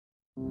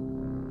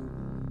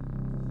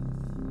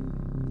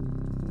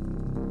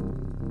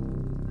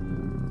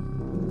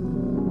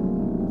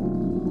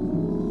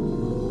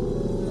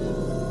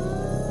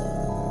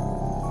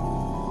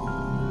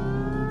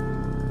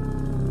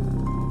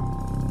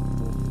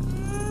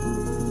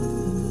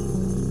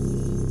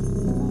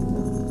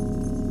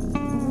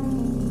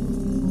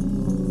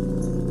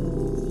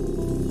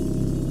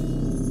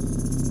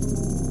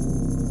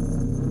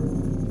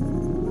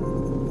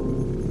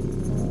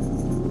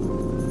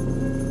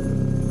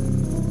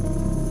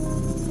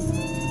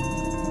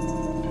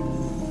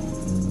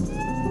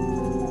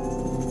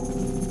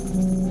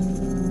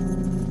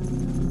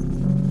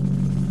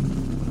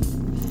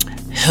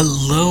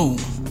Hello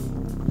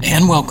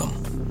and welcome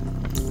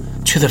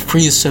to the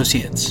Free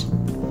Associates.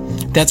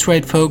 That's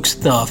right, folks,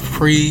 the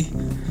Free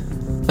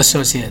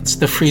Associates,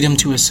 the freedom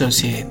to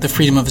associate, the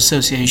freedom of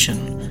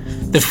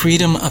association, the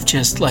freedom of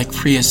just like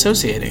free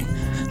associating,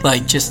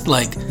 just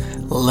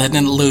letting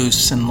it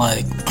loose and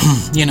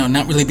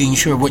not really being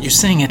sure of what you're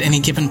saying at any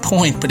given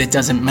point, but it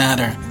doesn't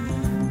matter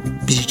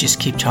because you just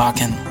keep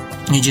talking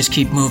and you just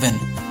keep moving.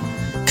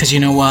 Because you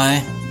know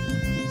why?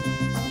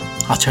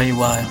 I'll tell you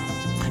why.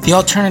 The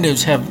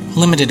alternatives have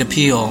limited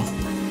appeal,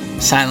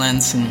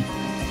 silence and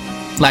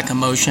lack of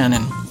motion,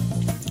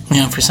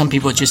 and for some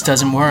people it just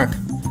doesn't work.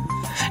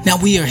 Now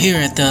we are here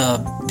at the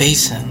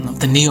basin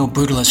of the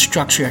neo-brutalist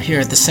structure here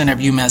at the center of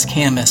UMass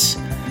campus.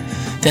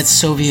 That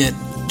Soviet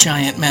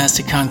giant mass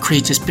of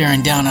concrete just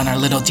bearing down on our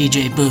little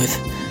DJ booth.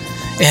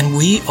 And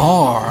we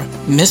are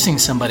missing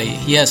somebody.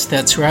 Yes,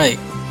 that's right.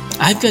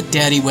 I've got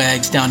Daddy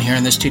Wags down here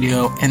in the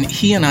studio, and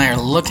he and I are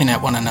looking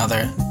at one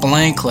another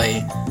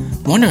blankly,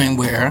 wondering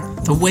where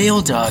the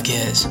whale dog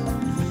is.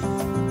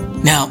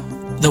 Now,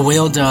 the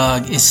whale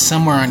dog is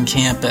somewhere on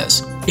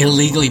campus,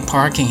 illegally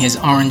parking his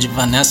orange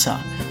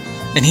Vanessa.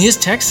 And he has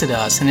texted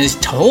us and has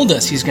told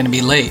us he's going to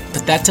be late,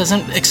 but that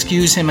doesn't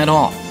excuse him at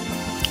all.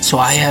 So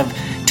I have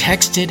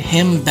texted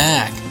him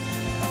back,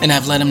 and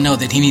I've let him know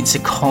that he needs to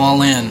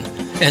call in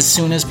as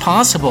soon as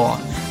possible.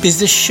 Because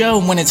this show,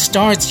 when it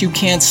starts, you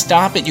can't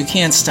stop it. You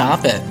can't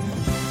stop it.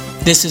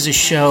 This is a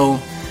show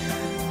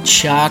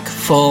chock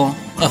full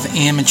of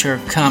amateur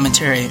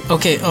commentary.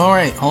 Okay, all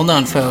right, hold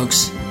on,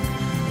 folks.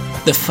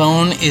 The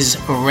phone is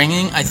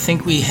ringing. I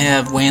think we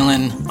have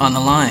Waylon on the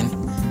line.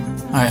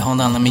 All right, hold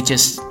on. Let me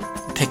just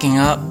picking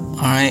up. All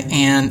right,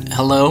 and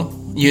hello,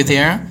 you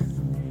there?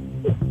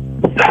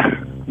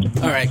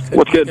 All right, good.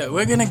 What's good?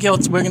 We're gonna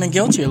guilt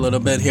you a little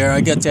bit here. I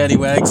got Daddy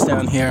Wags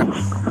down here.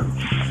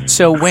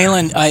 So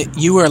Waylon,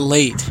 you were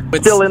late. We're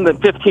still in the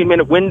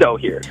 15-minute window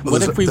here.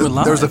 What if we were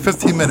live? There's a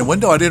 15-minute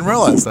window. I didn't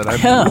realize that. I'm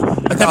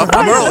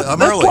early.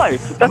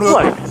 I'm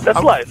early.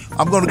 That's life.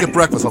 I'm going to get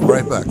breakfast. I'll be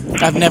right back.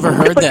 I've never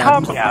heard it's like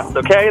that. Comcast,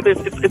 okay?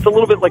 It's a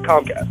little bit like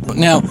Comcast.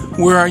 Now,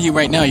 where are you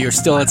right now? You're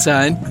still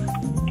outside?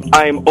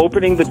 I'm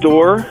opening the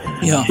door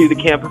to the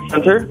campus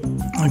center,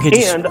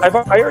 and I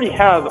already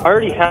have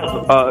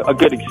a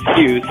good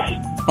excuse.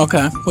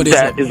 Okay, what is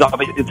that it? Is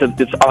obvious. It's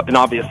an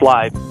obvious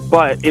lie.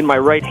 But in my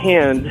right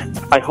hand,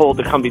 I hold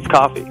the Cumbies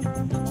coffee.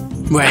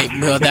 Right.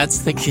 Well,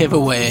 that's the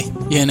giveaway.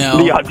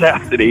 The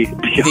audacity.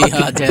 The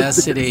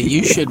audacity.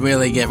 You should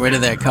really get rid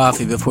of that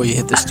coffee before you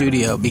hit the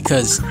studio,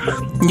 because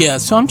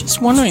So I'm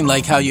just wondering,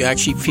 how you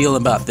actually feel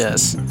about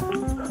this.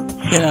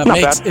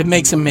 It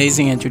makes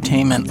amazing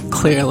entertainment.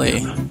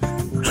 Clearly,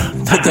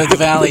 the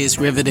Valley is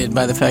riveted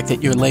by the fact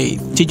that you're late.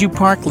 Did you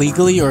park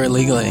legally or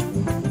illegally?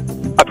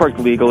 I parked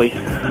legally,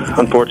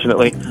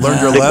 unfortunately.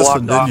 Learned your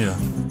lesson, didn't you?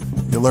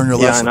 You learned your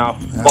lesson. Yeah, I know.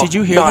 Yeah. Did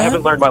you hear that? I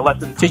haven't learned my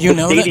lesson. Did you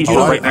know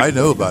that? I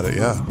know about it,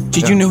 yeah.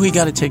 Did you know he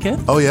got a ticket?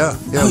 Oh, yeah.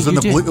 It was in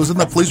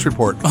the police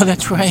report. Oh,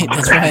 that's right.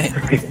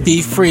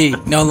 Be free,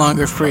 no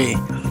longer free.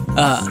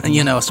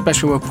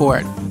 Special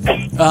report.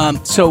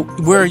 So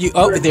where are you?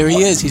 Oh, there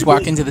he is. He's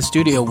walking to the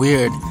studio.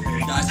 Weird.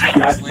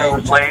 I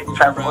was late.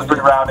 Traffic was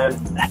rerouted.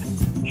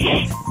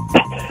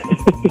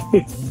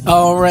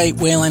 All right,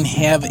 Waylon,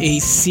 have a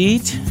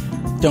seat.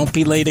 Don't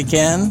be late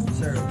again.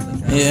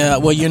 Yeah,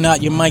 well, you're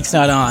not. Your mic's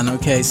not on,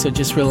 okay? So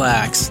just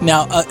relax.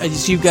 Now,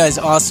 as you guys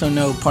also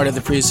know, part of the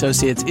Free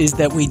Associates is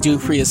that we do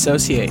free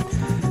associate,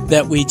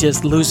 that we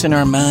just loosen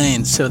our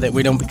minds so that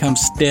we don't become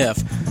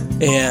stiff.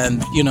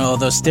 And,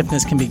 although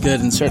stiffness can be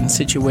good in certain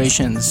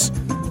situations.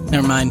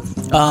 Never mind.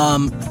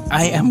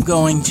 I am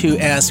going to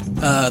ask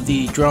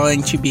the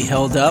drawing to be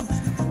held up,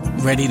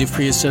 ready to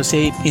free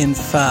associate in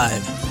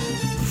 5,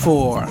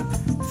 4,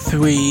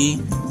 3,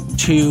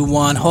 2,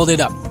 1. Hold it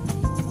up.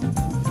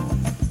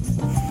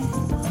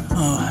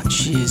 Oh,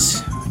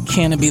 jeez.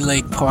 Canopy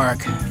Lake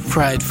Park,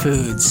 fried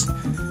foods,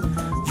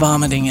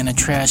 vomiting in a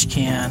trash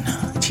can,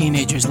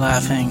 teenagers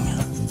laughing.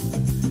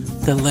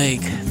 The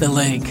lake.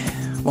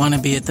 Want to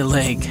be at the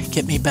lake.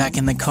 Get me back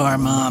in the car,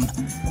 Mom.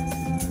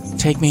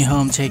 Take me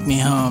home.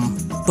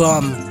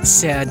 Bum,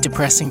 sad,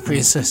 depressing free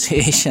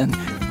association.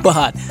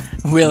 But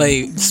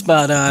really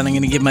spot on. I'm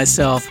going to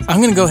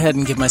go ahead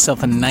and give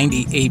myself a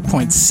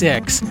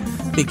 98.6.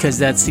 Because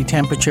that's the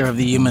temperature of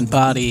the human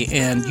body,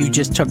 and you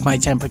just took my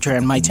temperature,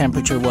 and my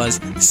temperature was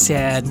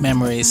sad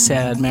memories.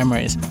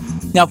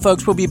 Now,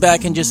 folks, we'll be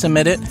back in just a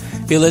minute.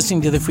 You're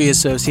listening to the Free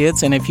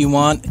Associates, and if you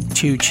want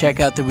to check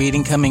out the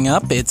reading coming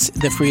up, it's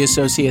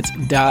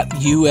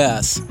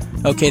thefreeassociates.us.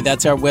 Okay,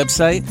 that's our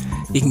website.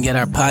 You can get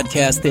our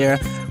podcast there.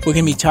 We're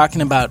going to be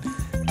talking about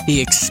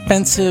the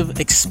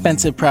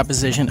expensive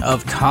proposition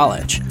of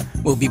college.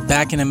 We'll be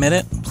back in a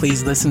minute.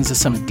 Please listen to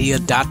some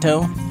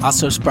Diodato,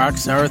 also Spark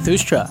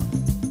Zarathustra.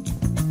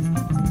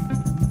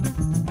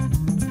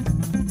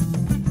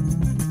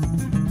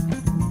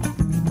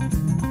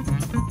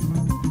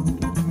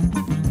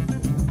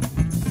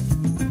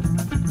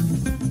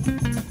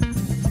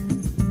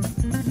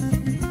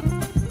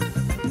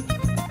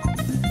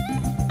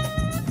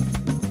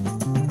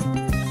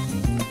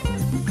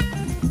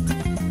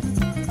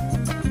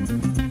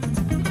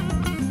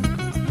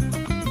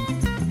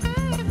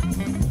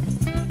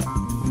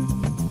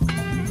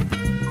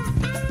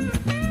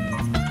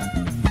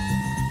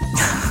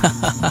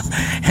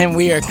 and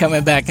we are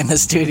coming back in the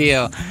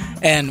studio,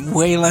 and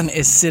Waylon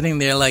is sitting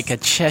there like a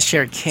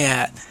Cheshire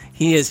cat.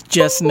 He has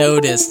just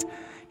noticed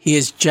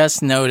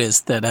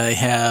that I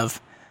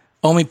have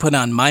only put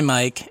on my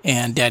mic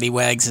and Daddy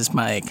Wags'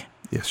 mic.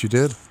 Yes, you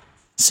did.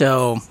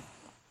 So,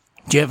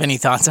 do you have any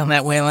thoughts on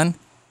that, Waylon?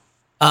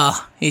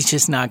 He's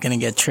just not going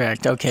to get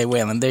tricked. Okay,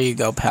 Waylon, there you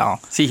go, pal.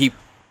 See, he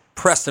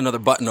pressed another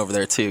button over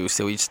there, too,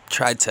 so he just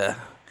tried to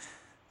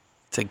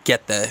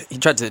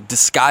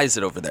disguise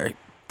it over there. He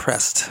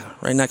pressed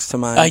right next to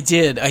my... I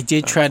did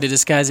try to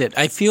disguise it.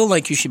 I feel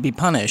like you should be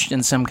punished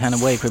in some kind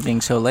of way for being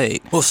so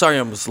late. Well, sorry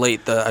I was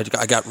late. I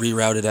got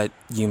rerouted at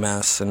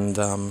UMass,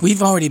 and...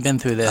 We've already been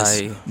through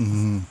this.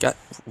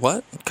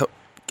 What?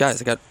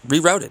 Guys, I got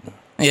rerouted.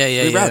 Yeah.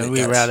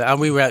 Rerouted. I'll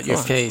reroute your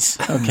face.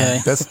 Okay.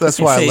 That's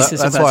why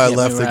I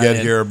left to get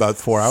here about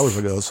 4 hours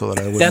ago, so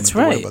that I wouldn't have to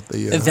worry about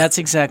the... That's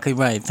exactly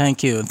right.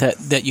 Thank you.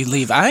 That you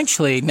leave.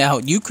 Now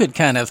you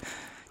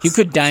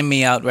could dime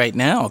me out right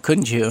now,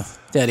 couldn't you,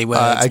 Daddy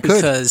Wags? I could.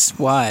 Because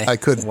why? I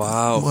could.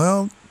 Wow.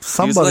 Well,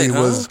 somebody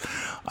was.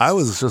 I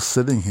was just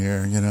sitting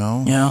here,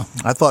 Yeah.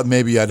 I thought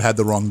maybe I'd had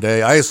the wrong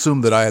day. I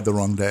assumed that I had the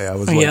wrong day. I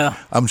was like,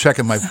 I'm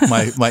checking my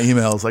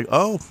emails, like,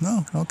 oh,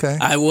 no, okay.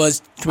 I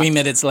was 3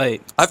 minutes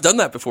late. I've done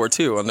that before,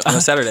 too. On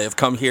a Saturday, I've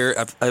come here.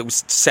 I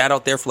was sat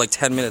out there for like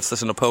 10 minutes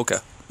listening to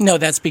polka. No,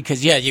 that's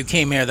because, you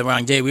came here the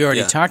wrong day. We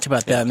already talked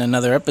about that in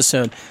another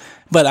episode.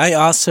 But I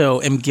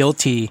also am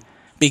guilty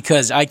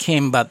because I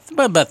came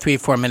about 3 or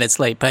 4 minutes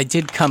late. But I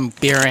did come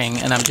bearing,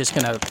 and I'm just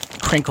going to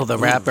crinkle the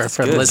wrapper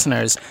for the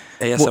listeners.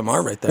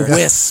 ASMR right there.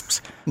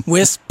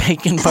 Wisp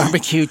bacon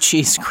barbecue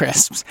cheese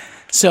crisps.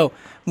 So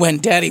when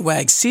Daddy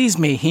Wags sees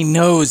me, he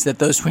knows that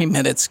those 3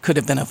 minutes could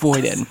have been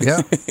avoided.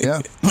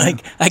 Yeah.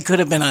 Like I could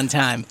have been on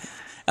time.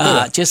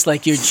 Just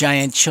like your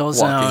giant chill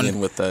zone. Walking in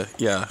with the,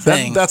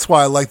 thing. That's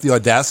why I like the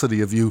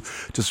audacity of you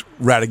just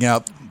ratting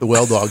out the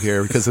well dog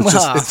here, because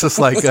it's just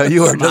like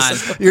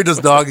you're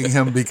just dogging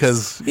him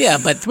because... Yeah,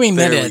 but 3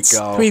 minutes.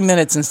 3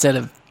 minutes instead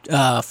of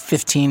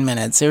 15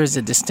 minutes. There is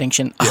a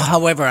distinction. Yeah.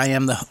 However, I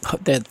am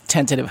the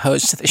tentative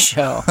host of the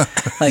show.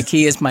 Like,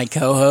 he is my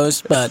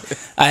co-host, but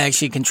I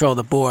actually control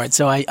the board.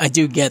 So I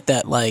do get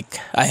that, like,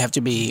 I have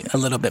to be a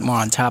little bit more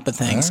on top of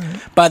things.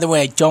 Right. By the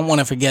way, I don't want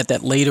to forget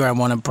that later I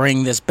want to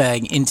bring this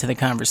bag into the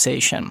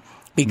conversation,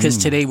 because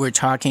today we're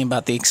talking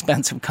about the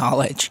expense of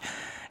college.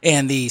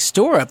 And the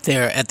store up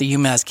there at the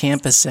UMass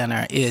Campus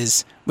Center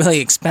is really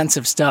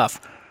expensive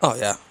stuff. Oh,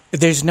 yeah.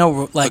 There's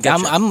no, like,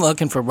 I'm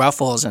looking for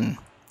Ruffles and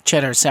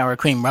cheddar sour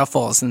cream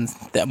Ruffles, and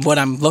what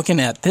I'm looking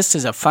at, this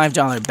is a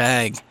 $5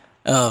 bag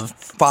of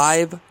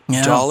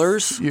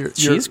 $5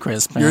 cheese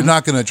crisp. Man. You're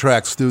not going to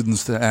attract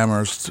students to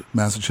Amherst,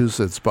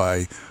 Massachusetts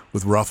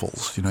with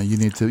Ruffles. You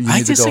need to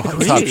go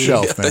top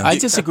shelf, man. I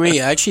disagree.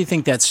 I actually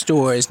think that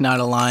store is not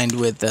aligned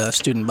with the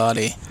student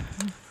body.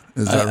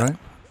 Is that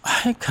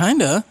right?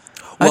 Kinda.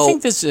 Well, I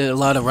think there's a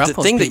lot of Ruffles.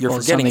 The thing that you're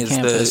forgetting is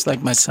campus,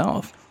 like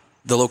myself.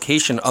 The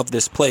location of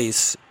this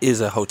place is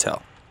a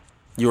hotel.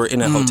 You are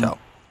in a hotel.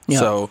 Yeah.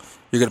 So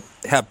you're going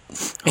to have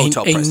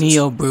hotel prices. A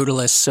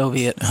neo-brutalist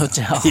Soviet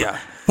hotel. Yeah.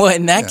 Well,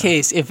 in that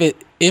case, if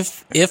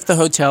the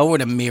hotel were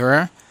to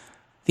mirror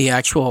the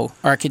actual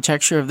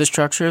architecture of the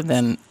structure,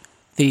 then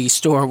the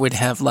store would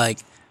have, like,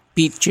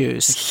 beet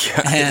juice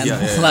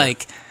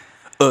like...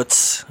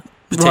 Utz.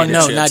 Well,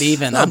 no, chips. Not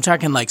even. I'm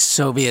talking like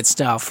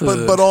Soviet-style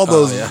food. But all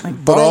those,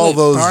 all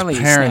those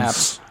parents,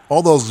 snaps.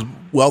 All those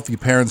wealthy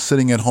parents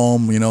sitting at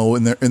home,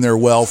 in their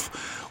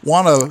wealth,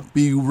 want to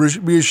be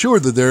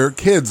reassured that their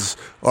kids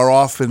are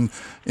off in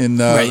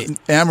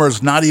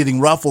Amherst, not eating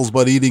Ruffles,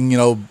 but eating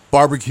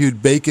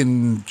barbecued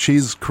bacon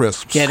cheese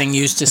crisps. Getting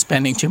used to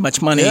spending too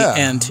much money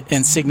and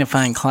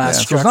signifying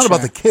class structure. So it's not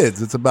about the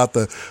kids; it's about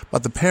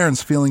the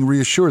parents feeling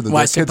reassured that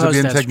their kids are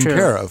being taken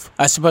care of.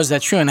 I suppose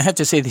that's true, and I have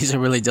to say these are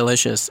really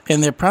delicious,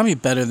 and they're probably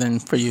better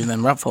for you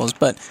than Ruffles.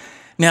 But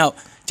now,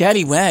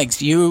 Daddy Wags,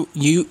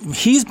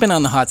 he's been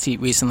on the hot seat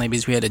recently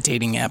because we had a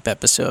dating app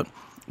episode,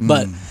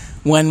 but.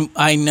 When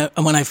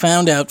I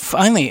found out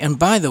finally, and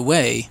by the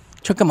way,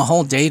 took him a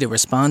whole day to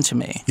respond to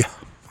me. Yeah.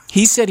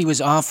 He said he was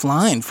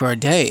offline for a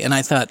day, and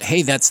I thought,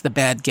 hey, that's the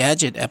Bad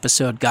Gadget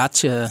episode. Got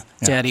to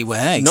Daddy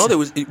Wags. No,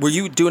 were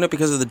you doing it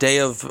because of the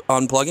day of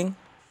unplugging?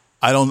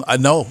 I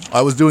know.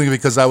 I was doing it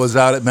because I was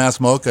out at Mass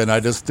Mocha and I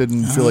just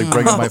didn't feel like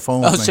bringing my phone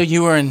with me. So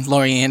you were in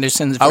Laurie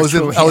Anderson's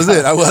virtual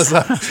reality.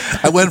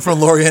 I went from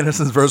Laurie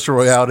Anderson's virtual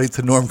reality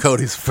to Norm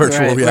Cody's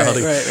virtual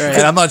reality. Right.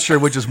 And I'm not sure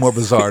which is more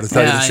bizarre, to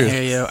tell you the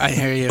truth. I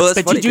hear you. Well,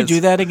 but did you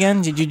do that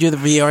again? Did you do the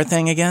VR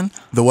thing again?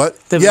 The what?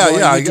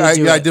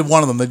 I did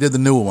one of them. They did the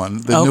new one.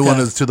 The new one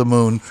is To the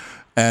Moon.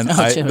 And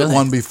the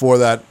one before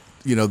that,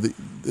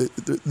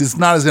 it's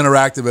not as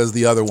interactive as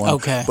the other one,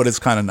 but it's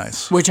kind of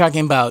nice. We're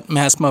talking about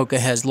Mass Mocha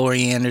has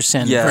Laurie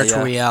Anderson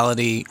virtual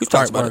reality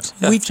artworks.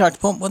 Yeah. We've talked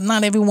about, well,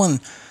 not everyone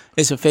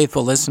is a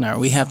faithful listener.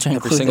 We have to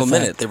include every single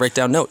minute. They write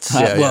down notes.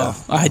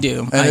 I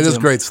do. And it is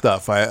great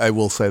stuff. I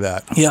will say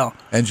that. Yeah.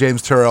 And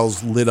James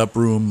Turrell's lit up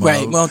room.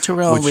 Right. Well,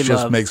 Turrell, which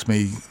just makes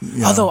me.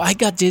 Although I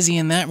got dizzy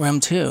in that room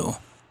too.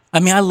 I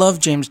mean, I love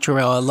James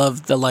Turrell. I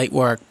love the light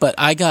work, but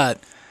I got.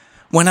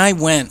 when I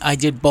went, I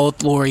did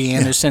both Laurie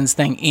Anderson's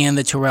thing and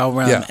the Terrell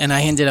Rum, and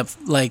I ended up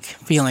like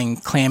feeling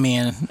clammy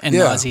and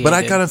nauseated. But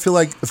I kind of feel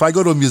like if I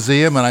go to a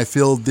museum and I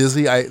feel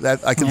dizzy, I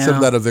consider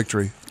that a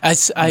victory. I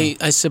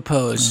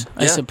suppose.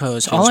 I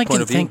suppose. All I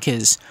can think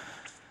is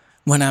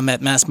when I'm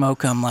at Mass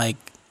MoCA, I'm like,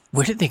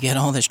 where did they get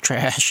all this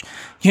trash?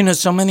 You know,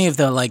 so many of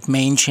the like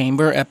main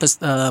chamber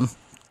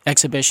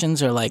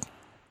exhibitions are like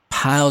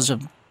piles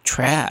of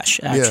trash,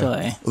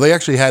 actually. Yeah. Well, they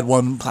actually had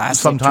one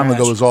some time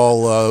ago. It was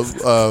all,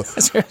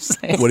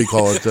 what do you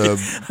call it,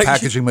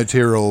 packaging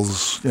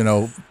materials, you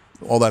know,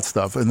 all that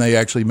stuff. And they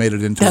actually made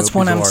it into a piece of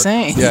art. That's what I'm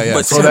saying. Yeah.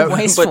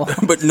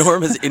 But, but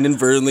Norm has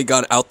inadvertently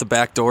gone out the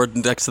back door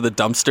next to the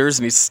dumpsters,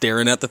 and he's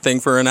staring at the thing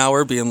for an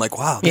hour, being like,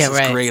 wow, this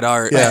is great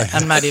art. Yeah.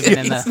 I'm not even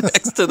in the...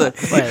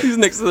 He's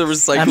next to the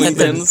recycling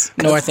bins.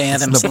 North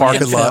Adams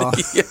landfill.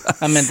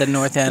 I'm in the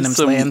North Adams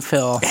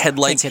landfill.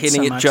 Headlights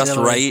hitting it just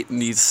right,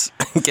 and he's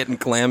getting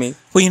clammy.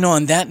 Well, you know,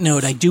 on that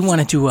note, I do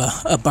want to do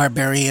a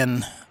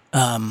Barbarian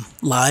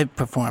live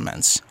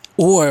performance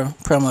or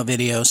promo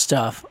video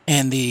stuff,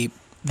 and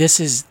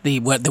this is the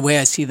way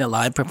I see the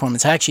live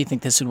performance. I actually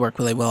think this would work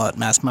really well at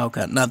Mass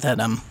MoCA. Not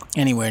that I'm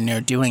anywhere near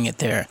doing it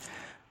there,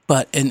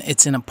 but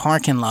it's in a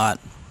parking lot,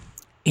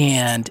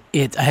 and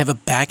I have a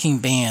backing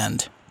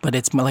band, but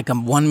it's like a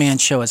one-man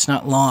show. It's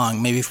not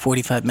long, maybe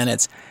 45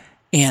 minutes,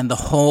 and the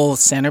whole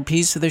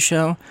centerpiece of the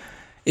show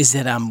is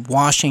that I'm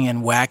washing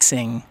and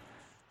waxing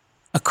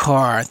a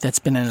car that's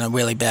been in a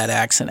really bad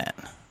accident.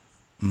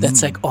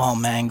 That's like all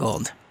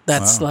mangled.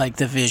 That's like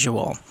the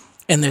visual,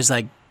 and there's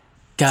like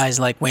guys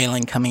like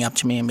Waylon coming up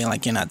to me and being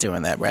like, "You're not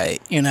doing that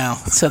right," you know.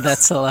 So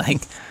that's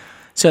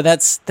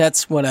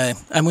that's what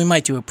and we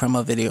might do a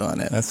promo video on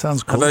it. That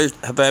sounds cool.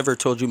 Have I ever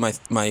told you my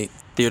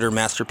theater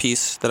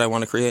masterpiece that I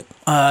want to create?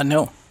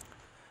 No.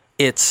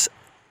 It's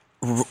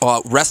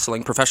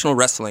wrestling, professional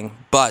wrestling,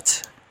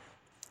 but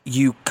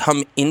you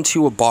come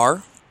into a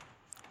bar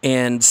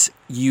and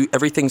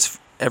everything's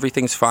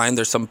fine.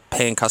 There's some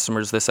paying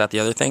customers, this, that, the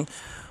other thing,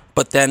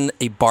 but then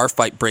a bar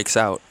fight breaks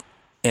out.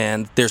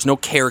 And there's no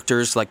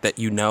characters like that,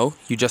 you know.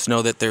 You just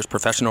know that there's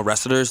professional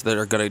wrestlers that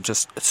are going to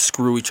just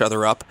screw each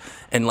other up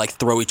and like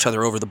throw each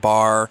other over the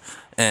bar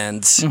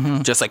and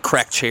just like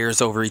crack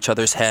chairs over each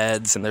other's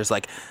heads. And there's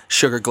like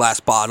sugar glass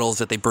bottles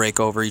that they break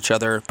over each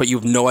other. But you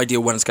have no idea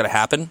when it's going to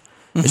happen.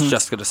 It's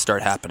just going to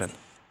start happening.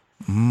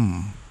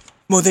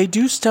 Well, they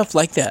do stuff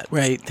like that,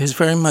 right? There's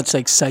very much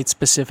like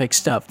site-specific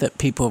stuff that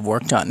people have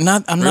worked on.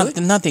 Not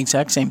the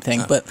exact same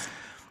thing, but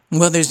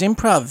there's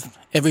improv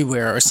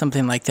everywhere or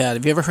something like that.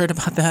 Have you ever heard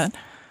about that?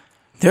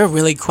 They're a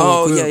really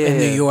cool group in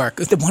New York.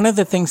 One of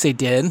the things they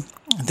did,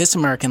 This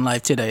American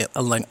Life did a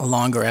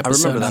longer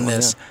episode on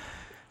this.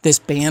 This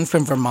band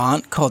from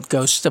Vermont called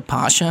Ghosts of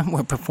Pasha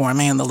were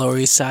performing on the Lower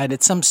East Side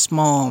at some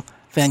small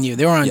venue.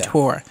 They were on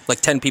tour. Like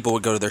 10 people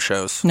would go to their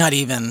shows. Not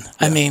even. Yeah.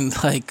 I mean,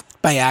 like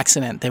by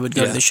accident they would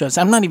go to the shows.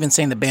 I'm not even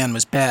saying the band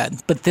was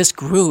bad, but this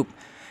group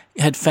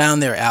had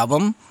found their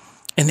album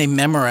and they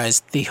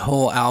memorized the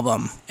whole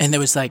album. And there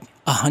was like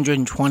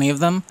 120 of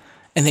them,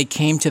 and they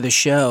came to the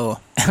show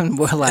and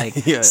were like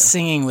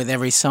singing with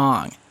every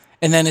song.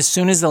 And then as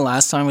soon as the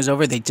last song was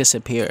over, they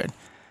disappeared.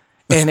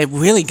 And it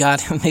really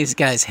got in these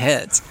guys'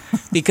 heads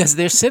because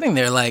they're sitting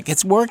there like,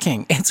 it's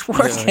working.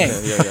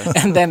 Yeah.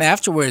 And then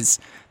afterwards,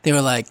 they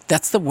were like,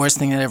 that's the worst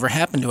thing that ever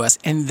happened to us.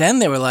 And then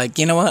they were like,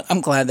 you know what?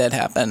 I'm glad that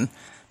happened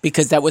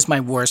because that was my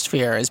worst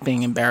fear, is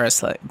being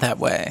embarrassed that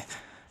way.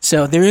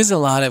 So there is a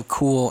lot of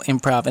cool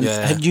improv.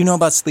 And do you know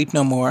about Sleep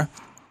No More?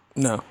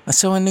 No.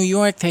 So in New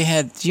York, they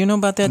had. Do you know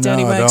about that,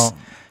 Daddy Wags? No, I don't.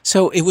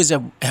 So it was a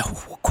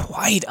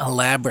quite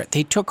elaborate.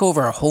 They took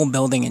over a whole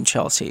building in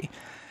Chelsea,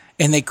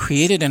 and they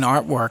created an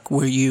artwork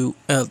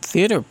a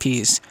theater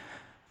piece,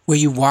 where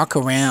you walk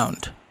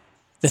around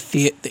the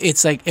theater.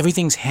 It's like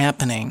everything's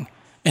happening,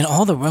 and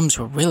all the rooms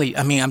were really.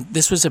 I mean,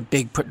 this was a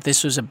big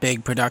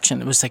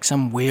production. It was like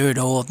some weird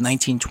old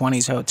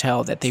 1920s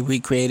hotel that they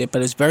recreated, but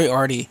it was very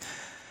arty.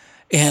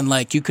 And,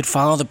 like, you could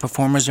follow the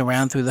performers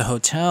around through the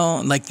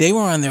hotel. Like, they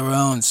were on their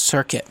own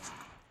circuit.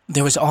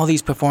 There was all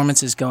these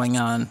performances going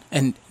on,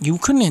 and you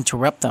couldn't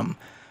interrupt them,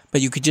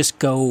 but you could just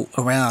go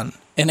around.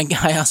 And a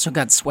guy also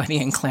got sweaty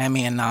and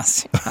clammy and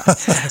nauseated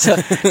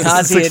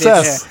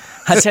there.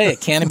 I tell you,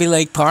 Canopy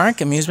Lake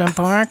Park, amusement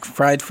park,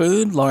 fried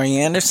food, Laurie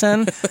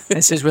Anderson.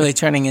 This is really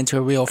turning into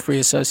a real Free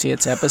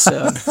Associates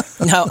episode.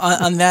 Now,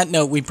 on that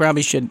note, we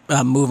probably should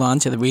move on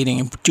to the reading.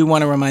 I do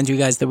want to remind you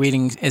guys the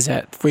reading is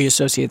at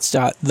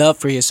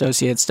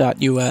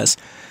thefreeassociates.us,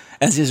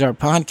 as is our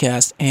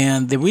podcast.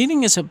 And the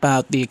reading is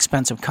about the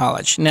expense of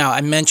college. Now,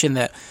 I mentioned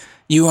that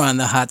you were on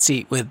the hot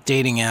seat with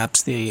dating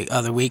apps the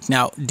other week.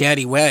 Now,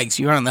 Daddy Wags,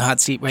 you're on the hot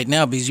seat right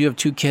now because you have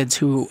two kids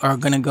who are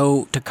going to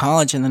go to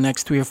college in the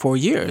next 3 or 4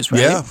 years,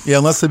 right? Yeah,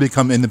 unless they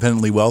become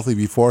independently wealthy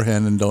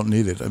beforehand and don't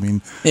need it. I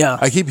mean,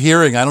 I keep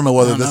hearing, I don't know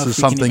whether this is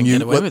something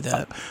get away with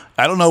that.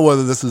 I don't know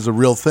whether this is a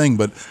real thing,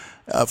 but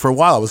for a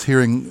while I was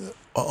hearing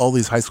all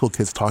these high school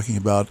kids talking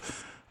about,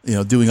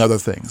 doing other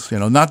things. I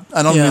don't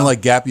mean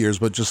like gap years,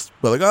 but just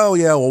like, oh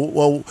yeah,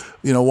 well,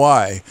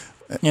 why?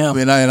 Yeah. I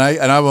mean,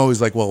 and I'm always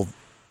like, well,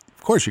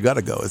 Of course, you got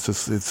to go. It's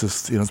just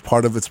it's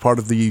part of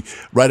the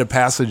rite of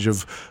passage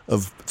of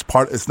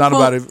it's not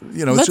about it.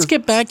 Let's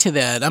get back to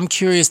that. I'm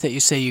curious that you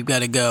say you've got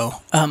to go.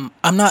 I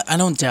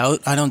don't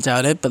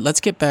doubt it, but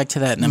let's get back to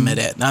that in a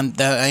minute.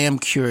 I am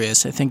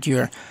curious. I think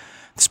the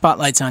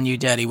spotlight's on you,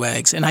 Daddy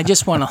Wags, and I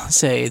just want to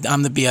say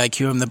I'm the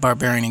BIQ. I'm the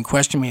barbarian in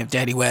question. We have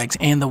Daddy Wags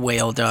and the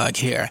Whale Dog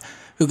here,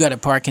 who got a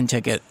parking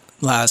ticket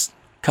last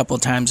couple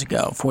of times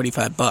ago,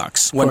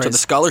 $45. Went to the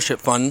scholarship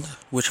fund,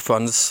 which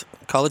funds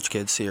college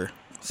kids here.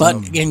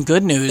 But in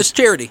good news, it's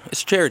charity.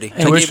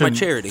 I gave my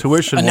charity.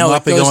 Tuition will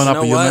not be going up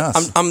at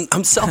UMass.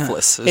 I'm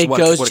selfless. It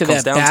goes to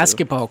that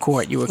basketball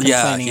court you were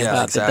complaining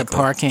about. Exactly. That the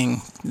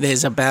parking.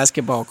 There's a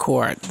basketball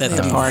court that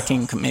the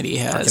parking committee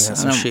has.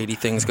 Some shady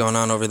things going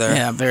on over there.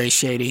 Yeah, very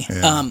shady.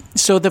 Yeah.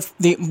 So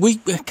we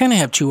kind of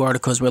have two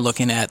articles we're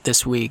looking at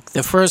this week.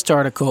 The first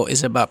article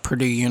is about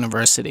Purdue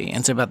University, and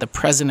it's about the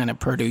president of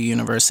Purdue,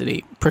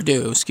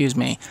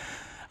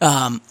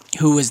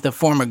 who is the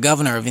former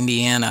governor of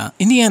Indiana.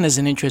 Indiana is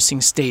an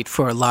interesting state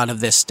for a lot of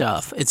this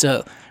stuff. It's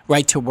a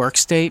right-to-work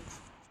state.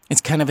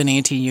 It's kind of an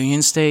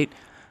anti-union state,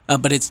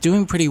 but it's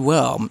doing pretty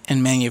well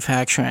in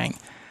manufacturing.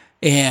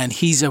 And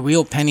he's a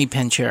real penny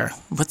pincher.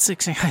 What's the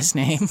guy's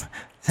name?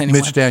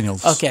 Mitch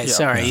Daniels. Okay,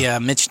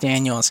 Mitch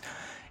Daniels.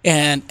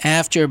 And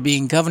after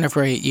being governor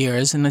for 8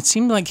 years, and it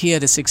seemed like he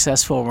had a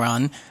successful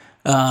run,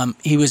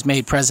 he was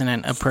made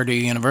president of Purdue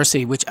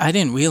University, which I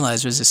didn't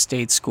realize was a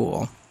state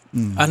school.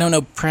 I don't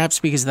know,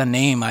 perhaps because of the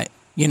name,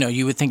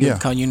 you would think it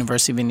would call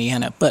University of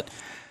Indiana, but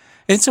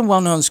it's a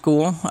well-known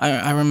school.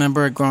 I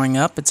remember it growing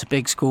up. It's a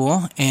big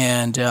school,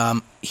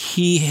 and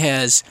he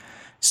has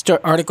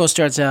article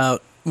starts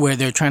out where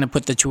they're trying to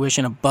put the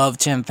tuition above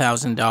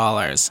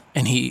 $10,000,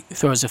 and he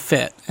throws a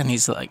fit, and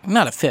he's like,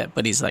 not a fit,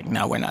 but he's like,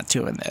 no, we're not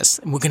doing this.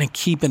 We're going to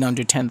keep it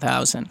under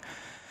 $10,000.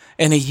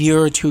 And a year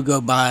or two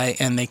go by,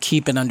 and they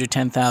keep it under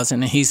 $10,000,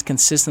 and he's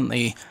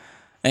consistently,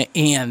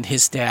 and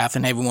his staff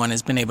and everyone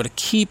has been able to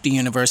keep the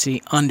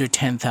university under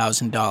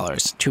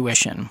 $10,000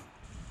 tuition.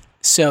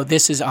 So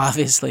this is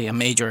obviously a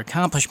major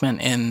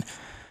accomplishment in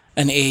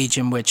an age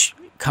in which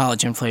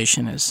college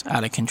inflation is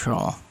out of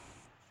control.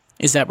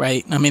 Is that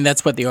right? I mean,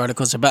 that's what the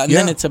article's about. And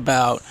then it's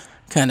about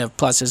kind of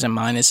pluses and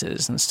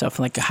minuses and stuff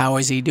like, how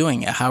is he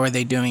doing it? How are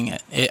they doing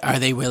it?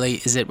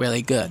 Is it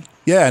really good?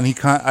 Yeah, and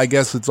I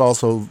guess it's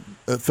also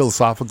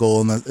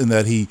philosophical in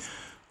that he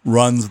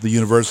runs the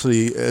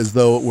university as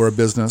though it were a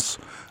business.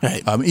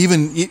 Right.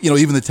 Even the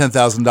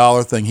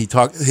 $10,000 thing.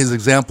 His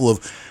example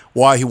of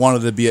why he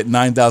wanted to be at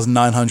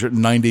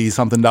 $9,990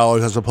 something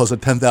as opposed to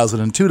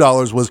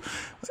 $10,002 was,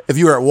 if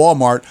you were at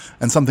Walmart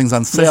and something's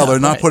on sale, they're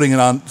not putting it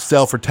on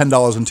sale for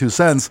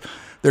 $10.02.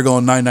 They're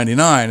going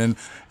 $9.99,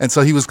 and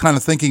so he was kind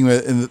of thinking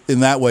in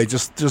that way,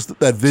 just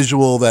that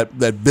visual,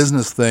 that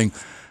business thing.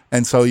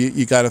 And so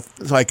you got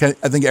to. So I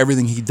think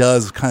everything he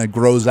does kind of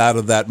grows out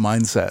of that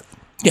mindset.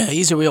 Yeah,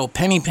 he's a real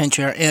penny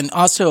pincher, and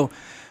also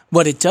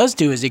what it does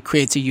do is it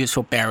creates a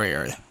useful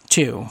barrier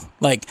too.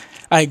 Like,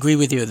 I agree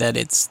with you that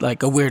it's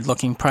like a weird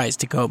looking price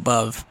to go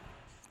above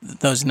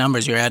those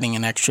numbers. You're adding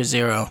an extra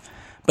zero,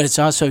 but it's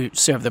also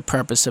served the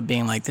purpose of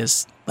being like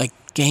this, like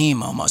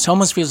game almost.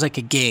 Almost feels like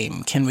a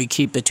game. Can we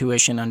keep the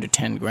tuition under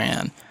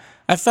 $10,000?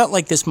 I felt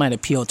like this might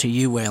appeal to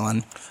you,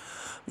 Waylon.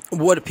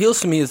 What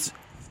appeals to me is,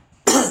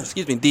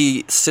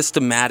 the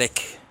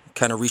systematic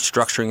kind of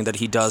restructuring that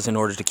he does in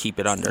order to keep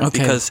it under. Okay.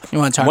 Because you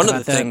want to talk one about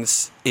of the that?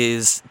 things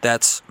is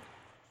that's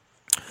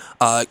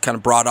kind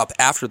of brought up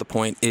after the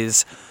point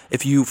is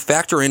if you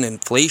factor in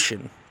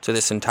inflation to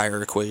this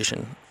entire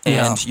equation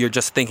and you're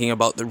just thinking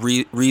about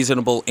the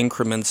reasonable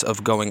increments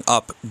of going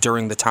up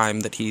during the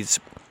time that he's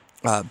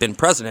been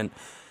president,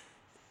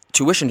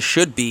 tuition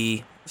should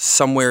be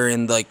somewhere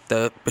in like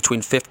the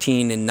between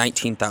 $15,000 and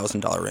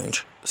 $19,000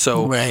 range.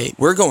 So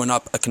we're going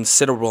up a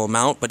considerable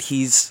amount, but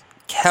he's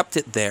kept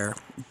it there.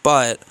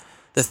 But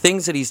the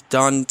things that he's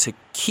done to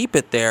keep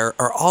it there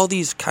are all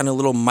these kind of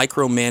little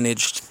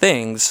micromanaged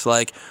things,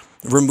 like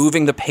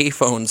removing the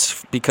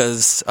payphones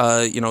because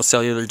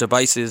cellular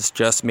devices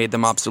just made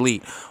them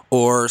obsolete,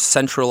 or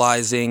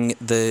centralizing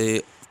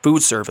the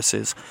food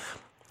services.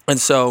 And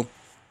so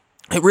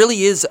it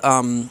really is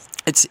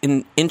it's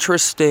an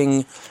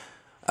interesting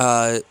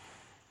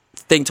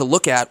thing to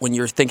look at when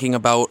you're thinking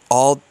about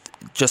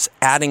just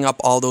adding up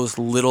all those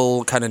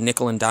little kind of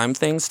nickel and dime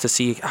things to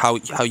see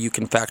how you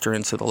can factor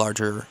into the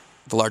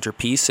larger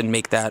piece and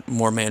make that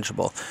more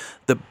manageable.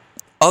 The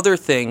other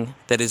thing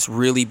that is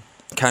really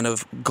kind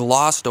of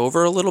glossed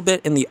over a little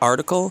bit in the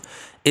article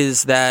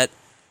is that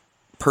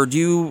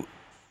Purdue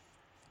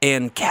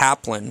and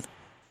Kaplan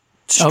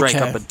strike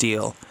up a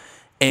deal.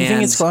 And you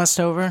think it's glossed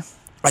over?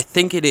 I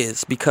think it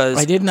is, because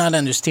I did not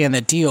understand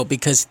the deal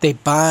because they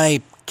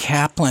buy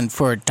Kaplan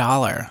for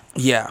 $1.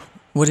 Yeah.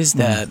 What is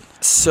that?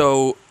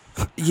 So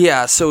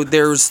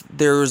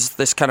there's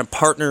this kind of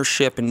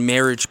partnership and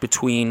marriage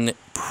between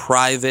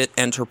private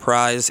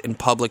enterprise and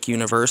public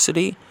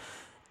university,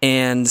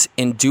 and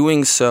in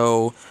doing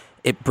so,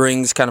 it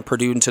brings kind of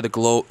Purdue into the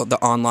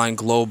online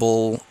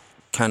global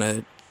kind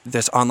of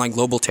this online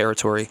global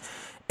territory,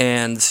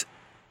 and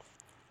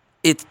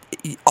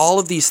all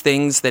of these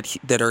things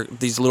that are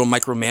these little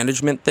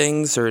micromanagement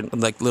things or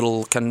like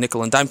little kind of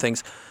nickel and dime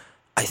things,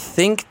 I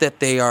think that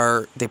they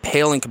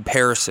pale in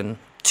comparison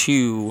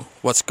to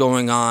what's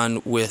going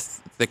on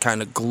with the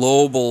kind of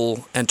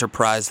global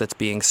enterprise that's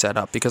being set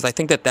up, because I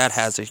think that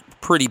has a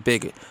pretty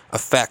big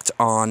effect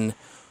on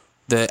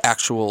the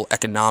actual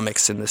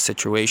economics in this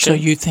situation. So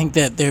you think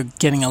that they're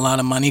getting a lot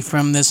of money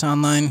from this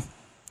online?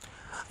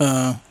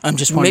 I'm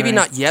just wondering. Maybe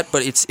not yet,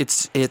 but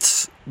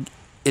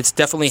it's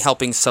definitely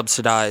helping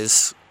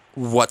subsidize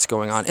what's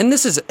going on. And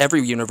this is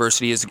every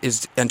university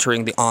is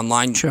entering the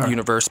online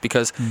universe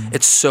because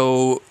it's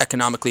so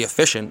economically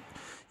efficient.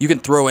 You can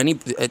throw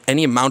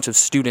any amount of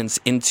students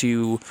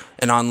into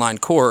an online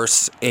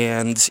course,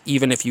 and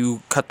even if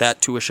you cut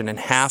that tuition in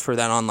half for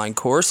that online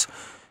course,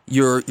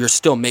 you're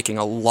still making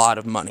a lot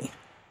of money.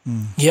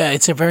 Yeah,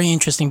 it's a very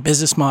interesting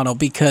business model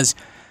because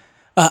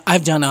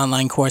I've done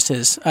online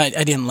courses. I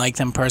didn't like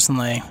them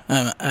personally.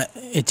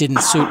 It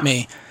didn't suit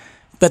me.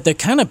 But the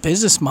kind of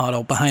business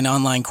model behind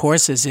online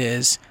courses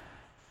is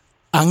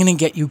I'm going to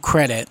get you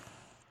credit.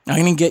 I'm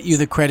going to get you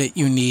the credit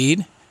you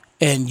need,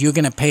 and you're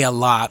going to pay a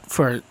lot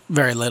for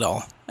very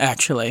little,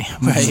 actually,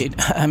 right?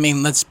 I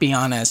mean, let's be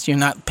honest. You're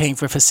not paying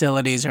for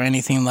facilities or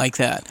anything like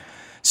that.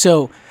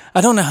 So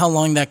I don't know how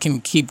long that can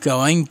keep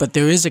going, but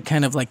there is a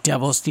kind of like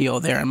devil's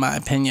deal there, in my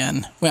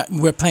opinion.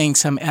 We're paying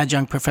some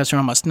adjunct professor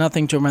almost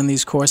nothing to run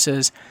these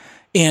courses,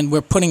 and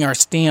we're putting our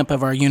stamp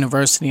of our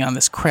university on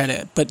this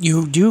credit. But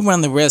you do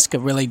run the risk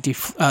of really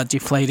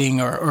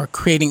deflating or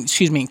creating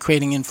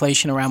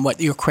inflation around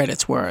what your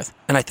credit's worth.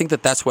 And I think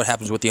that's what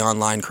happens with the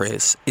online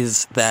craze,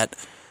 is that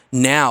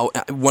now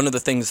one of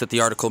the things that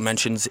the article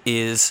mentions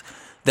is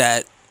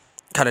that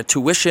kind of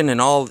tuition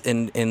and all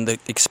in the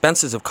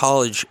expenses of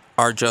college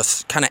are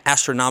just kind of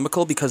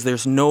astronomical because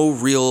there's no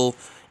real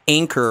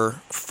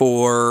anchor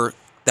for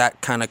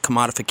that kind of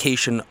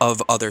commodification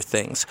of other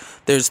things.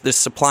 There's this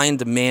supply and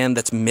demand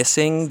that's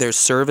missing. There's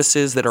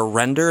services that are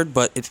rendered,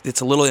 but it's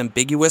a little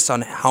ambiguous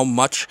on how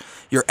much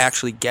you're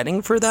actually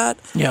getting for that.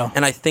 Yeah.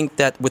 And I think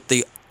that with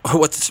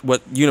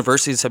what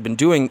universities have been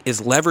doing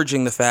is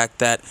leveraging the fact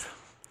that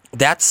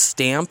that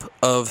stamp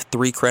of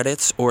 3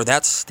 credits or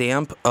that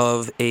stamp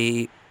of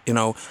a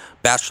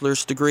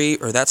bachelor's degree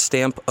or that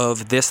stamp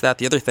of this, that,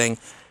 the other thing,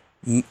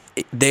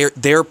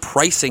 they're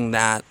pricing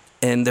that.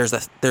 And there's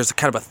a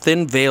kind of a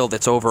thin veil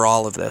that's over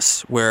all of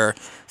this, where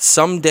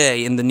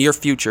someday in the near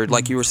future,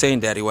 like you were saying,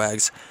 Daddy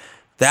Wags,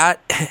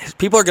 that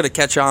people are going to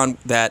catch on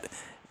that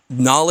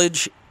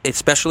knowledge,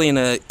 especially in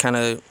a kind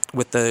of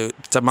with the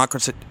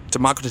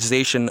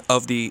democratization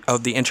of the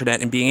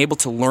internet and being able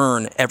to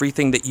learn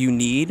everything that you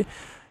need.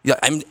 Yeah,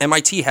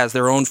 MIT has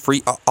their own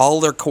free, all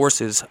their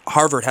courses.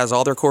 Harvard has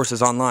all their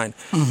courses online.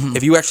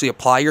 If you actually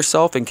apply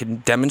yourself and can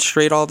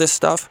demonstrate all this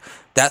stuff,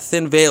 that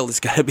thin veil is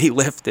going to be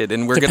lifted,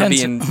 and we're going to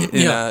be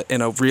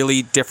in a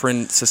really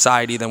different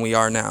society than we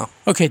are now.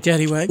 Okay,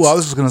 Daddy Wags. Well, I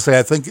was just going to say,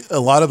 I think a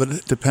lot of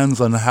it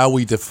depends on how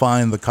we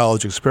define the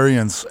college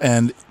experience,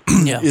 and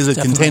is it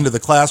contained to the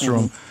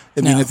classroom?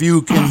 I mean, if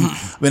you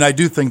can, I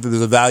do think that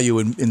there's a value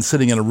in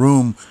sitting in a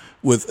room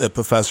with a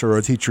professor or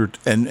a teacher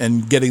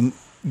and getting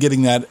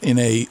that in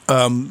a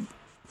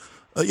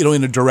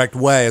in a direct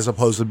way as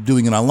opposed to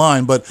doing it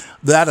online. But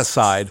that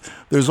aside,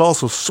 there's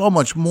also so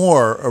much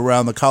more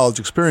around the college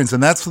experience,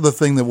 and that's the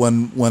thing that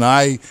when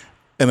I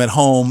am at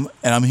home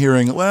and I'm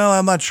hearing, well,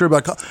 I'm not sure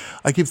about,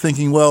 I keep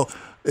thinking, well,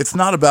 it's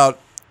not about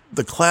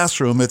the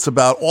classroom, it's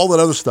about all that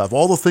other stuff,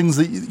 all the things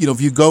that,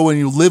 if you go and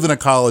you live in a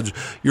college,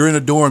 you're in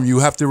a dorm, you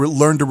have to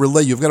learn to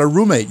relate. You've got a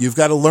roommate, you've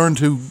got to learn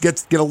to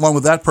get along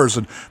with that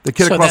person. The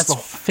kid across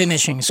that's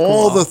finishing school.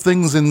 All the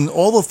things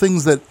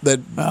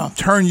that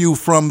turn you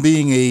from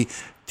being a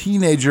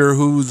teenager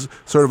who's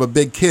sort of a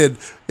big kid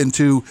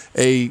into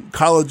a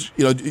college,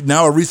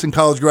 now a recent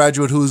college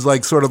graduate who's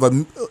like sort of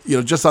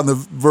just on the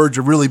verge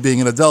of really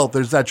being an adult.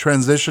 There's that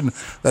transition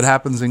that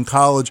happens in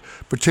college,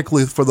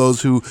 particularly for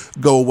those who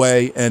go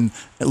away and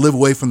live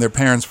away from their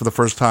parents for the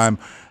first time.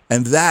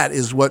 And that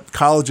is what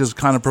colleges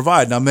kind of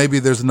provide. Now, maybe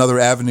there's another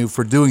avenue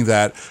for doing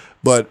that,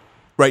 but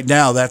right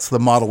now, that's the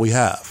model we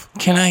have.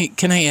 Can I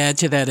add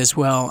to that as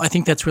well? I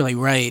think that's really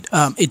right.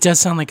 It does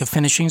sound like a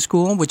finishing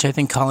school, which I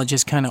think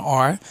colleges kind of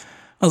are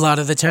a lot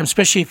of the time,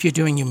 especially if you're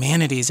doing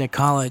humanities at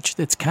college.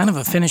 It's kind of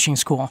a finishing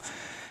school.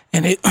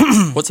 And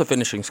what's a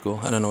finishing school?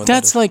 I don't know what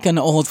that's that is. Like an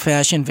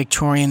old-fashioned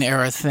Victorian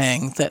era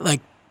thing that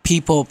like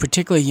people,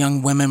 particularly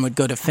young women, would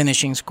go to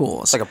finishing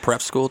schools. Like a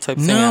prep school type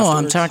thing? No, afterwards?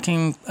 I'm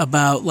talking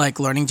about like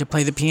learning to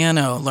play the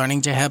piano,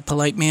 learning to have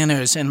polite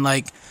manners, and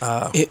like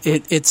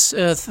it's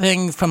a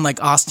thing from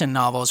like Austen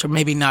novels, or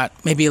maybe not,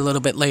 maybe a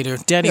little bit later.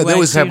 Daddy Wags, they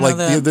always have like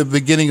the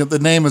beginning of the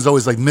name is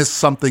always like Miss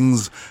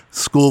Something's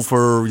School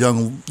for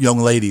Young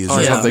Ladies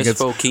or something. Miss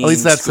at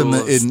least that's in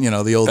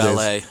the old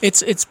ballet.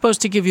 days. It's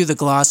supposed to give you the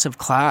gloss of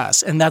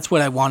class, and that's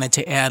what I wanted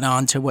to add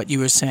on to what you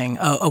were saying.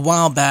 A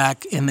while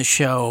back in the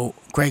show,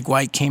 Greg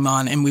White came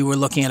on, and we were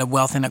looking at a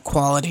wealth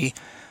inequality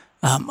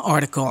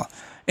article.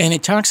 And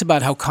it talks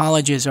about how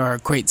colleges are a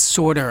great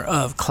sorter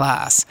of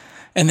class,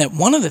 and that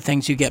one of the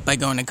things you get by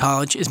going to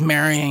college is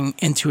marrying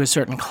into a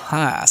certain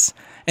class.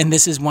 And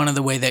this is one of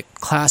the way that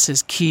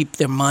classes keep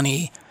their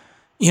money.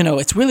 You know,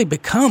 it's really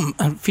become,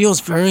 it feels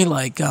very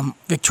like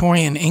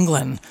Victorian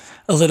England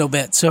a little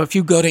bit. So if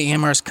you go to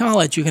Amherst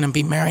College, you're going to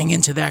be marrying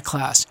into that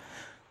class.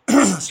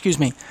 Excuse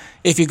me.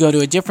 If you go to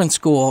a different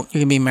school,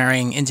 you're going to be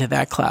marrying into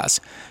that class.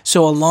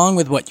 So along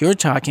with what you're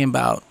talking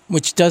about,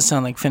 which does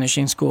sound like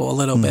finishing school a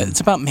little bit, it's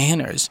about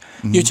manners.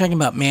 You're talking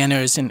about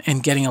manners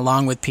and getting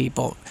along with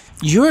people.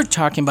 You're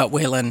talking about,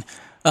 Waylon,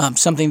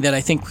 something that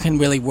I think can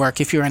really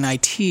work if you're in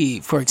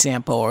IT, for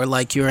example, or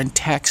like you're in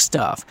tech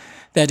stuff.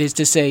 That is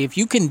to say, if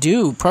you can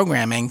do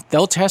programming,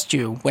 they'll test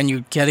you when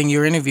you're getting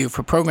your interview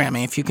for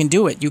programming. If you can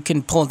do it, you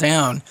can pull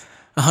down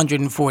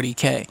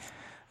 $140K.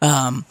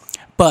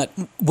 But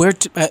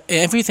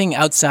everything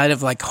outside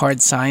of like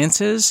hard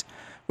sciences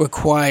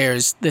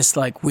requires this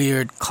like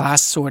weird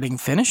class sorting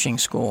finishing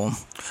school.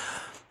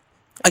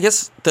 I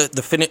guess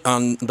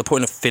on the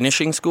point of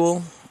finishing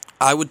school,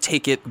 I would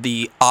take it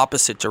the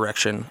opposite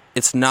direction.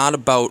 It's not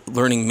about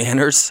learning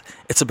manners.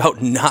 It's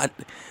about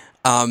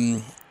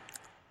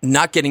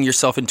not getting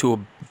yourself into a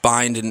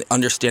bind and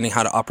understanding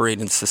how to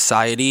operate in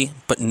society,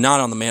 but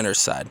not on the manners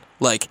side.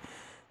 Like,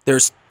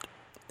 there's,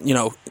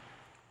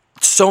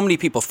 so many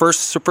people.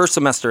 First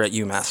semester at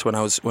UMass when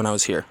I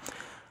was here,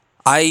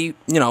 I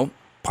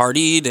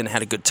partied and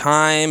had a good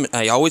time.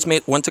 I always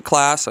went to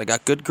class. I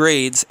got good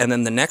grades, and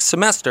then the next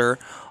semester,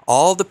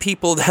 all the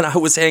people that I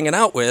was hanging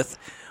out with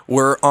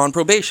were on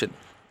probation,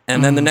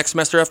 and then the next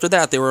semester after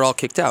that, they were all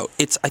kicked out.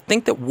 I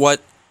think that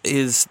what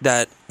is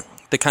that.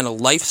 The kind of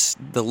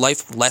the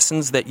life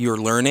lessons that you're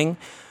learning,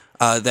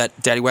 that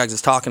Daddy Wags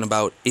is talking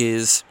about,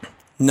 is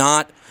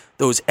not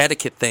those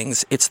etiquette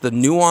things. It's the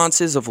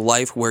nuances of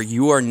life where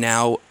you are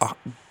now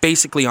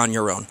basically on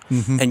your own,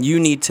 and you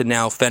need to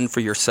now fend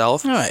for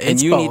yourself.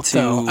 It's you both, need to.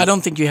 Though. I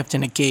don't think you have to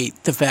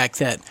negate the fact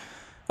that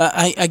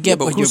I get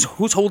what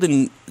who's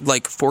holding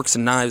like forks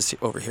and knives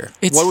over here?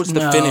 What was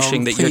the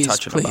finishing that you're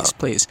touching about?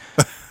 Please.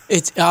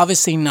 It's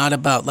obviously not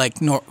about like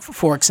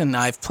forks and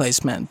knife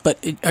placement,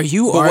 but are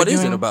you arguing? What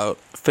is it about?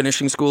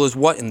 Finishing school is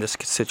what in this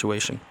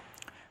situation?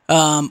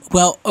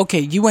 Well,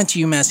 okay, you went to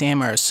UMass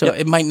Amherst, so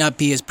it might not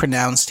be as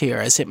pronounced here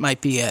as it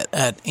might be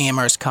at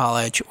Amherst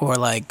College or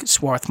like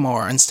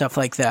Swarthmore and stuff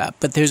like that.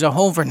 But there's a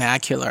whole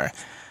vernacular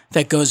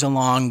that goes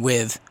along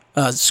with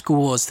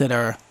schools that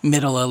are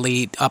middle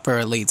elite, upper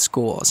elite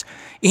schools.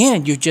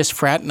 And you're just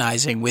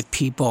fraternizing with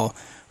people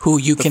who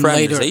you can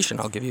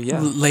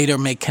later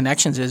make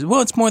connections with.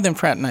 Well, it's more than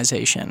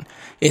fraternization.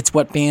 It's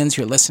what bands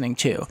you're listening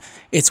to.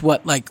 It's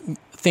what like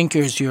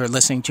thinkers you're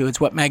listening to.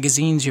 It's what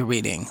magazines you're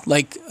reading.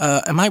 Like,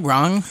 am I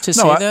wrong to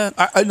say that?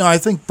 I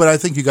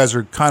think you guys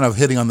are kind of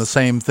hitting on the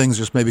same things,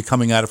 just maybe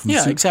coming at it from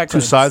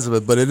two sides of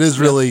it. But it is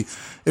really,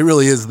 it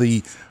really is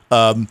the,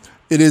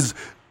 it is.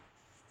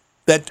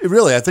 I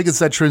think it's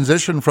that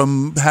transition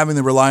from having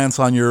the reliance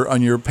on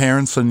your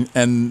parents and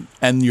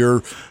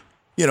your,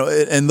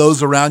 and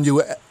those around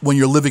you when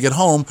you're living at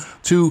home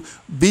to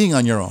being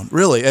on your own,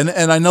 really. And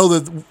I know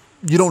that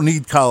you don't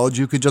need college.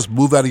 You could just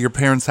move out of your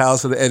parents'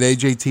 house at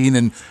age 18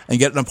 and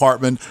get an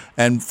apartment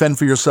and fend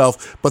for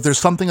yourself. But there's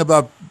something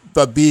about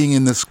being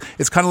in this.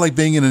 It's kind of like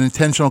being in an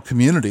intentional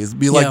community. It'd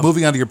be like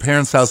moving out of your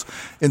parents' house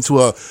into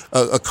a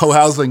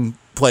co-housing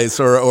place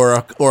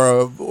or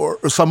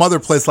some other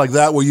place like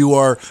that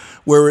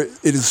where it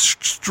is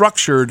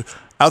structured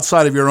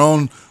outside of your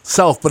own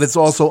self, but it's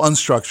also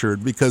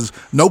unstructured because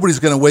nobody's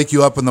going to wake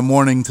you up in the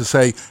morning to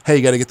say, hey,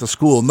 you got to get to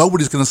school.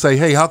 Nobody's going to say,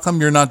 hey, how come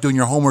you're not doing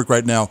your homework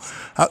right now?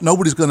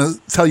 Nobody's going to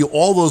tell you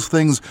all those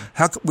things.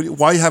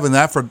 Why are you having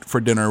that for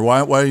dinner?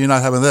 Why are you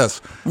not having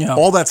this? Yeah.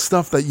 All that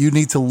stuff that you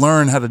need to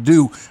learn how to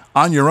do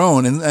on your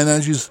own. And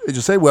as you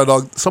say, Well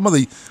Dog, some of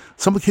the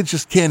kids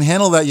just can't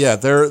handle that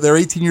yet. They're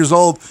 18 years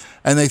old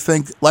and they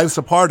think life's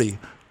a party.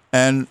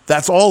 And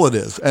that's all it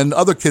is. And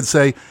other kids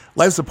say,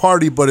 life's a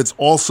party, but it's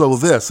also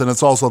this, and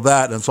it's also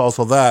that, and it's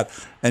also that.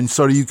 And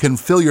so you can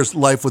fill your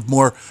life with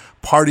more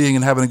partying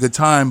and having a good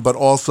time, but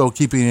also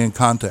keeping it in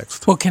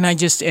context. Well, can I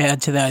just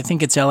add to that? I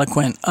think it's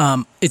eloquent.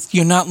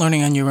 You're not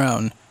learning on your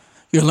own.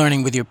 You're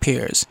learning with your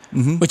peers,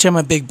 which I'm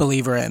a big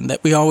believer in,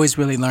 that we always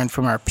really learn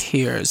from our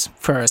peers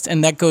first.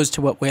 And that goes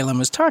to what Waylon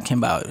was talking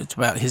about. It's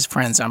about his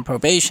friends on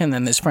probation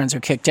and his friends are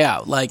kicked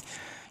out. Like,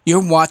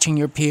 you're watching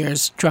your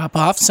peers drop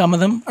off. Some of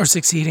them are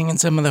succeeding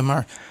and some of them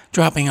are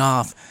dropping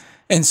off.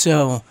 And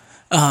so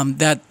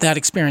that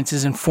experience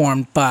is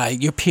informed by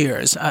your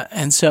peers.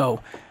 And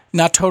so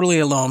not totally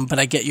alone, but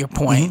I get your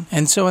point.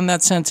 And so in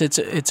that sense,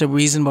 it's a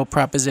reasonable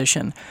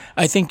proposition.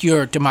 I think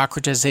your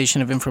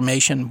democratization of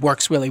information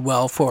works really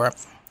well for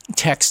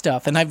tech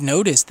stuff. And I've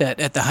noticed that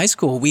at the high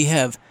school, we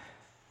have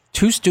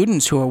 2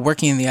 students who are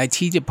working in the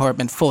IT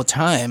department full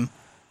time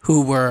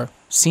who were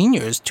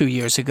seniors 2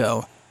 years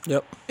ago.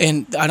 Yep.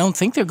 And I don't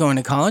think they're going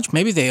to college.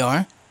 Maybe they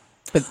are.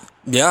 But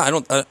yeah, I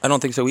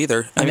don't think so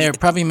either. And they're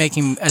probably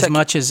making as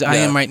much as I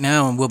am right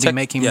now and will be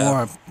making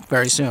more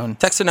very soon.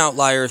 Tech's an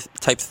outlier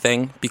type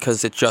thing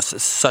because it just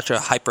is such a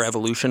hyper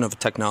evolution of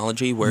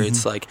technology where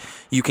it's like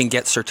you can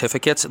get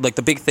certificates. Like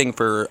the big thing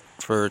for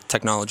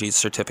technology is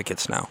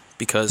certificates now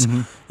because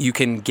you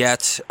can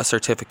get a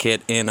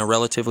certificate in a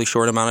relatively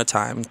short amount of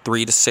time,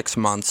 3 to 6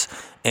 months,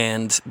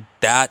 and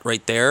that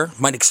right there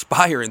might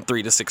expire in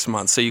 3 to 6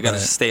 months. So you got to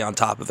stay on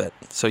top of it.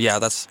 So yeah,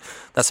 that's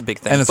a big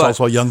thing. And it's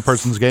also a young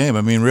person's game.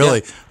 I mean,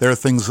 really, there are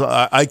things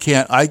I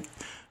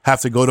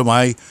have to go to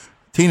my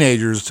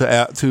teenagers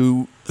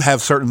to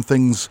have certain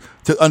things,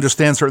 to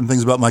understand certain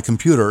things about my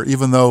computer,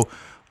 even though,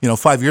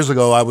 5 years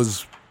ago I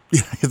was,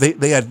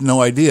 they had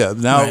no idea.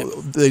 Now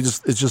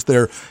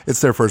it's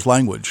their first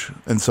language.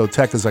 And so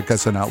tech is, I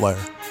guess, an outlier.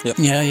 Yep.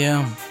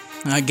 Yeah.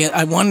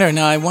 I wonder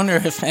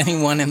if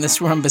anyone in this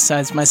room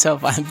besides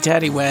myself,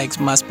 Daddy Wags,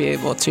 must be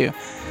able to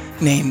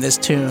name this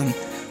tune.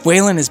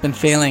 Waylon has been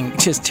failing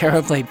just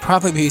terribly,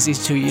 probably because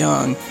he's too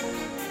young.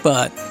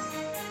 But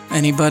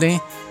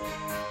anybody?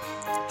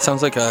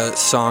 Sounds like a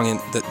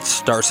song that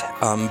stars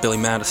Billy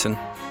Madison.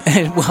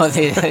 Well,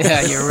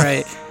 yeah, you're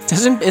right.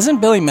 Isn't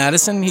Billy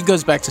Madison? He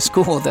goes back to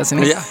school, doesn't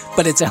he? Yeah.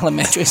 But it's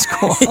elementary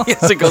school. He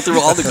has to go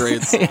through all the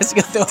grades. He has to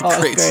go through all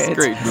the grades. It's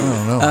great. I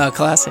don't know.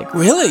 Classic.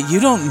 Really?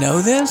 You don't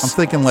know this? I'm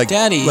thinking like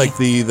Daddy. Like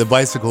the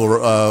bicycle,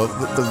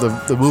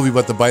 the movie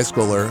about the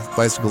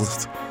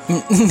bicyclist.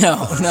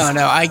 No.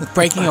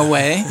 Breaking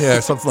Away. Yeah,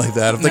 something like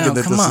that. I'm thinking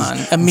that come this on.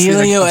 is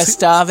Emilio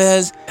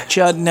Estevez,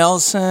 Judd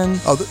Nelson.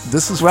 Oh,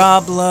 this is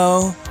Rob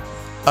Lowe.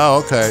 Oh,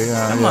 okay.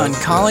 Come on,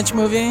 college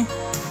movie.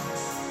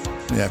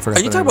 Yeah, I forgot.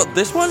 Are you talking about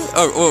this one?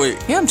 Oh, wait.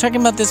 Yeah, I'm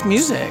talking about this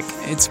music.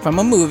 It's from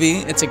a movie.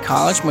 It's a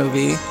college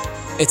movie.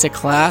 It's a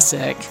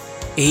classic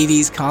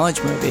 80s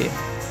college movie.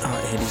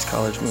 80s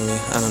college movie.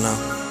 I don't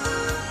know.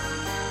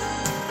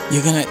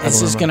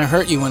 It's just gonna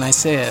hurt you when I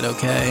say it,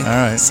 okay? All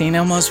right. St.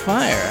 Elmo's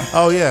Fire.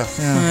 Oh yeah.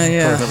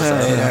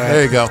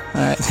 There you go. All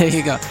right, there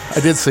you go. I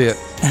did see it.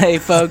 Hey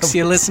folks,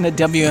 you listen to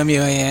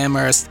WMUA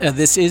Amherst.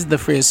 This is the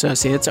Free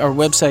Associates. Our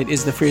website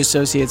is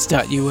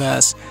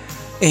thefreeassociates.us.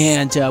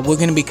 And we're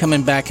going to be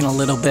coming back in a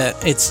little bit.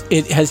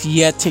 It has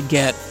yet to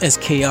get as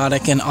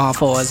chaotic and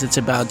awful as it's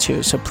about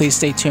to. So please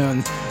stay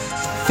tuned.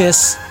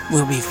 Fists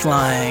will be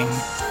flying.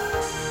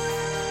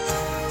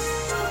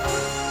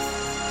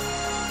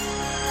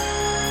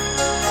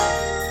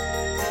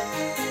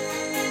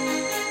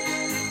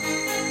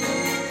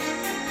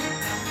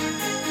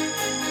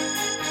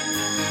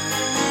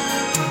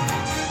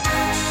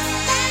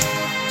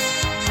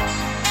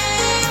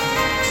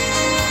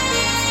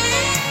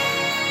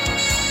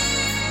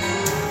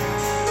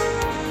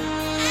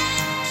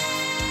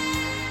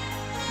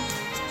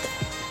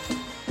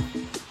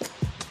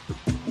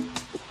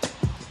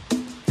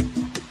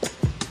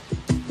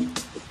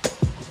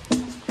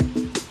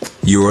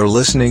 You are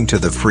listening to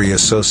the Free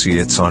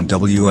Associates on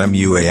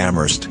WMUA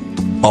Amherst.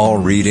 All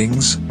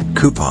readings,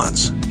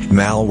 coupons,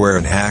 malware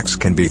and hacks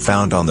can be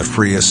found on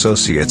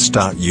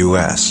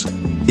thefreeassociates.us.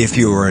 If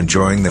you are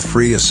enjoying the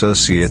Free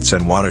Associates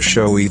and want a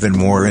show even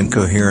more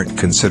incoherent,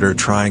 consider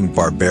trying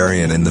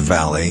Barbarian in the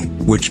Valley,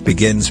 which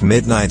begins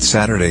midnight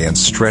Saturday and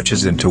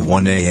stretches into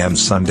 1 a.m.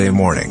 Sunday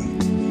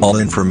morning. All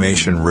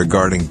information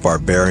regarding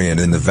Barbarian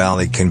in the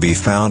Valley can be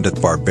found at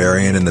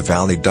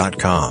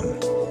barbarianinthevalley.com.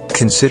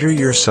 Consider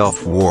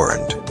yourself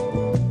warned.